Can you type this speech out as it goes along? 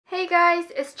Hey guys,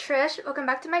 it's Trish. Welcome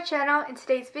back to my channel. In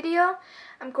today's video,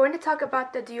 I'm going to talk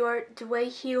about the Dior Dway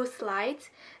heel slides.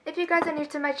 If you guys are new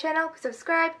to my channel, please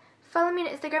subscribe. Follow me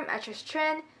on Instagram at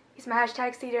TrishTrend. Use my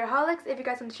hashtag #CDiorholics. If you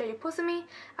guys want to share your posts with me,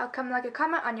 I'll come like a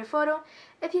comment on your photo.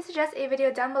 If you suggest a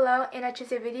video down below and I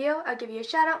choose your video, I'll give you a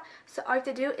shout out. So all you have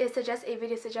to do is suggest a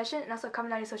video suggestion and also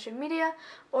comment on your social media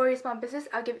or your small business.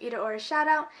 I'll give either or a shout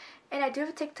out. And I do have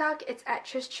a TikTok. It's at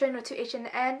TrishTrend with 2 H in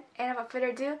the end. And without further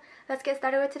ado, let's get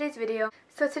started with today's video.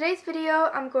 So today's video,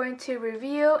 I'm going to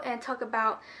review and talk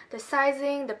about the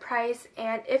sizing, the price,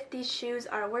 and if these shoes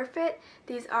are worth it.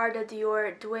 These are the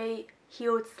Dior Dway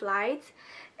heeled slides.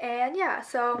 And yeah,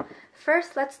 so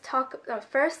first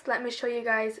let me show you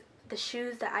guys the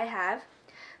shoes that I have.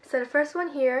 So the first one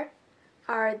here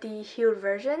are the heeled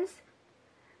versions.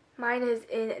 Mine is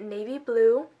in navy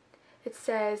blue. It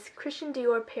says Christian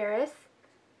Dior Paris.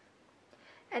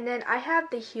 And then I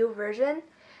have the heel version.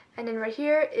 And then right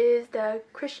here is the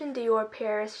Christian Dior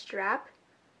Paris strap.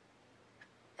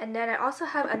 And then I also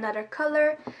have another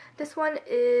color. This one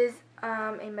is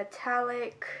a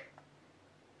metallic,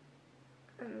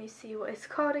 let me see what it's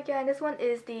called again. This one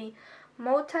is the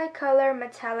multicolor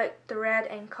metallic thread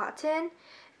and cotton.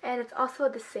 And it's also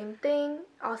the same thing.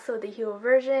 Also the heel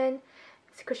version.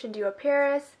 It's Christian Dior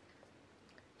Paris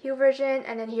heel version,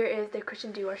 and then here is the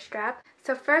Christian Dior strap.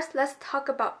 So first, let's talk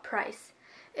about price.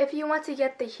 If you want to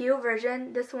get the heel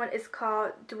version, this one is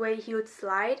called Dway Heeled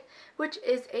Slide, which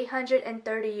is $830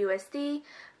 USD.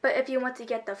 But if you want to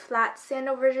get the flat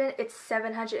sandal version, it's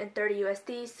 $730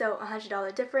 USD, so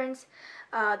 $100 difference.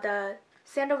 The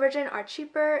sandal version are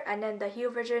cheaper, and then the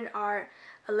heel version are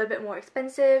a little bit more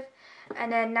expensive.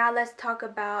 And then now let's talk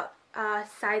about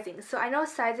sizing. So I know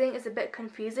sizing is a bit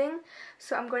confusing,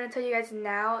 so I'm going to tell you guys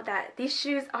now that these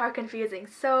shoes are confusing.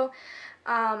 So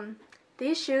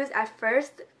these shoes at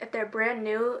first, if they're brand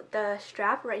new, the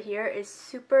strap right here is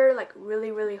super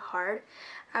really hard.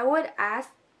 I would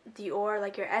ask Dior,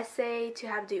 like your SA, to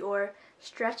have Dior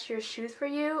stretch your shoes for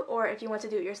you, or if you want to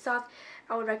do it yourself,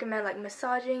 I would recommend like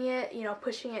massaging it, you know,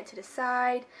 pushing it to the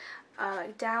side,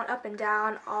 like down, up and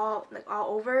down, all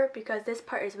over, because this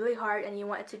part is really hard and you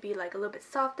want it to be like a little bit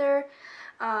softer.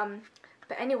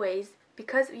 But anyways,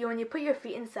 because when you put your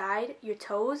feet inside, your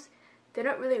toes, they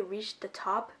don't really reach the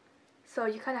top, so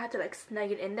you kind of have to like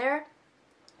snug it in there.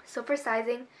 So for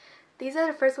sizing, these are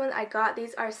the first ones I got.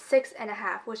 These are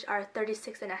 6.5, which are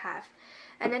 36.5.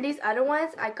 And then these other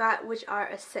ones I got, which are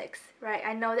a 6, right?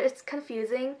 I know that it's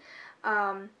confusing,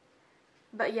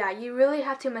 but yeah, you really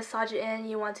have to massage it in.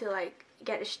 You want to like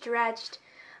get it stretched.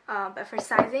 But for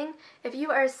sizing, if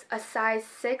you are a size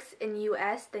 6 in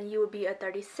US, then you would be a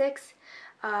 36.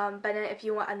 But then if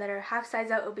you want another half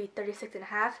size out, it will be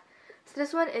 36.5. So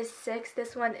this one is 6,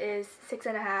 this one is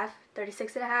 6.5,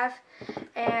 36.5.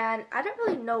 And I don't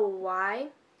really know why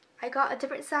I got a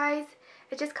different size.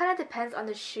 It just kind of depends on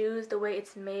the shoes, the way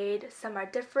it's made. Some are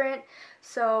different.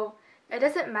 So it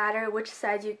doesn't matter which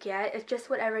size you get. It's just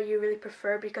whatever you really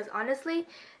prefer, because honestly,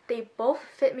 they both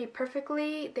fit me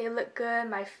perfectly. They look good.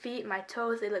 My feet, my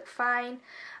toes, they look fine.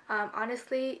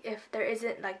 Honestly, if there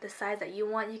isn't like the size that you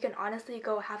want, you can honestly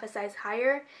go half a size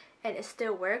higher and it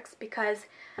still works, because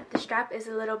the strap is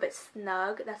a little bit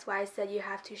snug. That's why I said you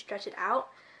have to stretch it out.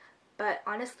 But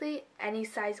honestly, any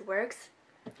size works.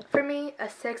 For me, a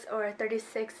 6 or a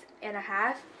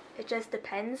 36.5, it just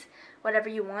depends. Whatever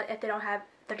you want. If they don't have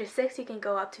 36, you can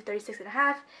go up to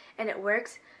 36.5 and it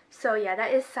works. So yeah,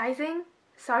 that is sizing.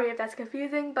 Sorry if that's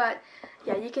confusing, but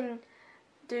yeah, you can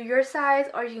do your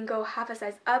size or you can go half a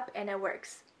size up and it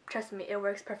works. Trust me, it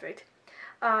works perfect.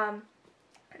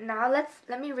 Now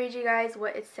let me read you guys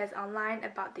what it says online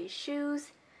about these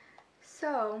shoes.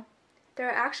 So there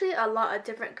are actually a lot of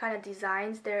different kind of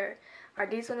designs. There are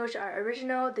these ones which are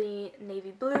original, the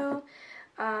navy blue.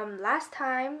 Last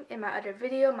time in my other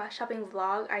video, my shopping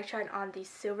vlog, I tried on the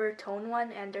silver tone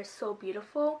one and they're so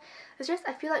beautiful. It's just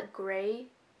I feel like gray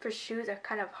for shoes are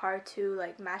kind of hard to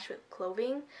like match with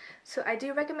clothing. So I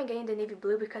do recommend getting the navy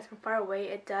blue, because from far away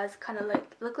it does kind of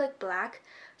like look like black.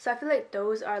 So I feel like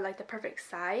those are like the perfect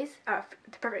size,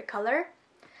 the perfect color.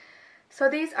 So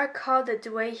these are called the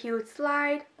Dway Heeled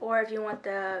Slide, or if you want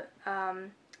the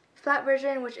flat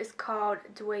version, which is called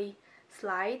Dway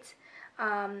Slides.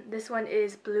 This one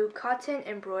is blue cotton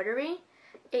embroidery,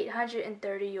 $830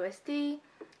 USD.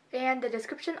 And the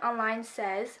description online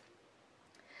says,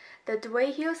 the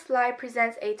Dway Heel Slide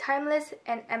presents a timeless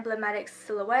and emblematic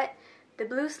silhouette. The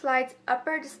blue slide's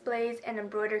upper displays an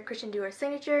embroidered Christian Dior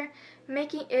signature,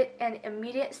 making it an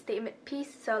immediate statement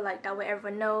piece. So like that way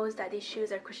everyone knows that these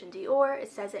shoes are Christian Dior.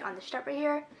 It says it on the strap right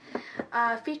here.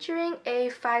 Featuring a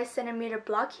 5 cm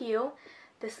block heel,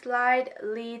 The slide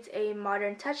leads a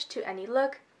modern touch to any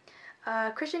look.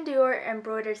 Christian Dior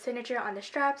embroidered signature on the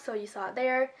strap, so you saw it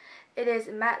there. It is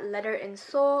matte leather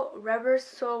insole, rubber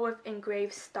sole with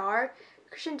engraved star.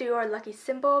 Christian Dior lucky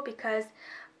symbol because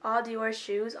all Dior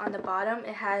shoes on the bottom,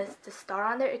 it has the star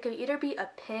on there. It could either be a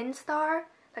pin star,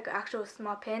 like an actual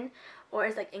small pin, or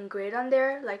it's like engraved on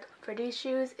there. Like for these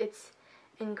shoes, it's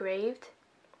engraved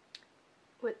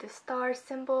with the star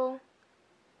symbol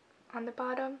on the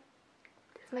bottom.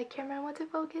 Does my camera want to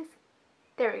focus?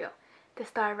 There we go. The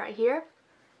star right here.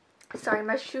 Sorry,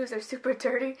 my shoes are super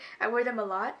dirty. I wear them a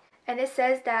lot. And it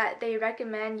says that they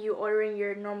recommend you ordering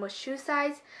your normal shoe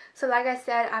size. So like I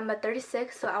said, I'm a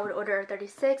 36, so I would order a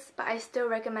 36, but I still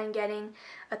recommend getting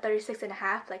a 36 and a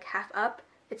half, like half up.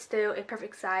 It's still a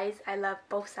perfect size. I love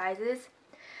both sizes.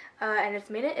 And it's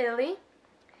made in Italy.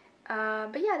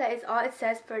 But yeah, that is all it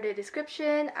says for the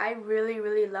description. I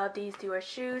really love these Dior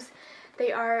shoes.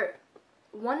 They are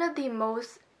one of the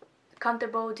most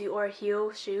comfortable Dior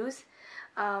heel shoes.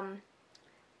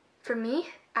 For me,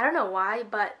 I don't know why,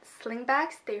 but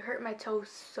slingbacks, they hurt my toes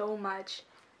so much.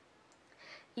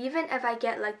 Even if I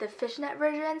get like the fishnet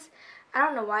versions, I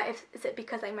don't know why. Is it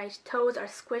because like my toes are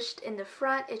squished in the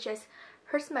front, it just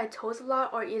hurts my toes a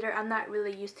lot, or either I'm not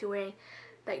really used to wearing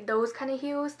like those kind of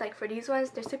heels. Like for these ones,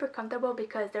 they're super comfortable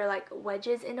because they're like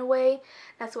wedges in a way.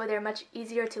 That's why they're much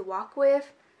easier to walk with.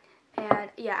 And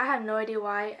yeah, I have no idea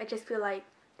why. I just feel like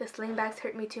the slingbacks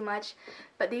hurt me too much.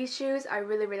 But these shoes are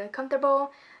really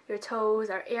comfortable. Your toes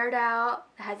are aired out.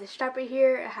 It has a strap right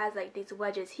here. It has like these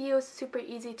wedges heels, super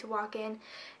easy to walk in,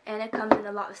 and it comes in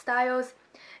a lot of styles.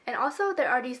 And also there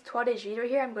are these Toile de Gris right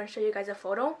here. I'm going to show you guys a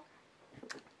photo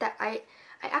that I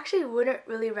actually wouldn't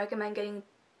really recommend getting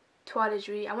Toile de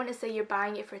Gris. I wouldn't say you're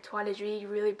buying it for Toile de Gris.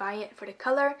 You're really buying it for the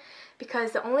color,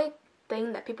 because the only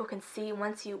thing that people can see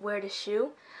once you wear the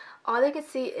shoe, all they can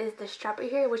see is the strap right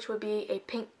here, which would be a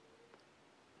pink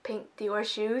Dior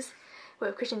shoes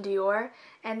with Christian Dior,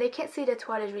 and they can't see the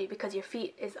Toile de Gris because your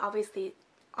feet is obviously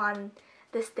on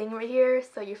this thing right here,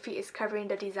 so your feet is covering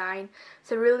the design.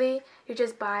 So really, you're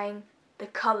just buying the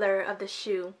color of the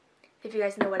shoe, if you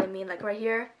guys know what I mean. Like right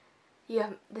here, you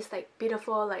have this like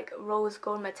beautiful like rose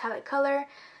gold metallic color,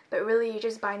 but really you're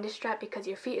just buying this strap because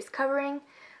your feet is covering.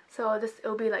 So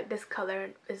it'll be like this color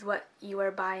is what you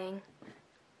are buying.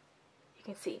 You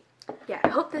can see. Yeah, I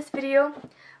hope this video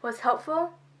was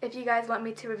helpful. If you guys want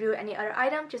me to review any other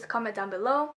item, just comment down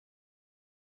below.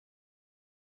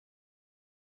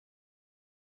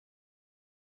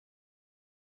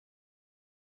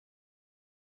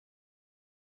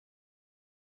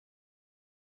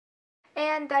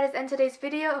 And that is the end of today's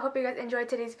video. I hope you guys enjoyed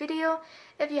today's video.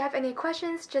 If you have any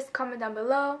questions, just comment down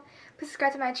below. Please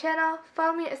subscribe to my channel.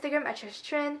 Follow me on Instagram at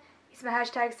 @TrishTrin. Use my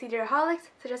hashtag #CDRaholics.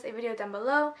 Suggest a video down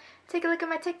below. Take a look at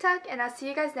my TikTok, and I'll see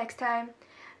you guys next time.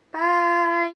 Bye!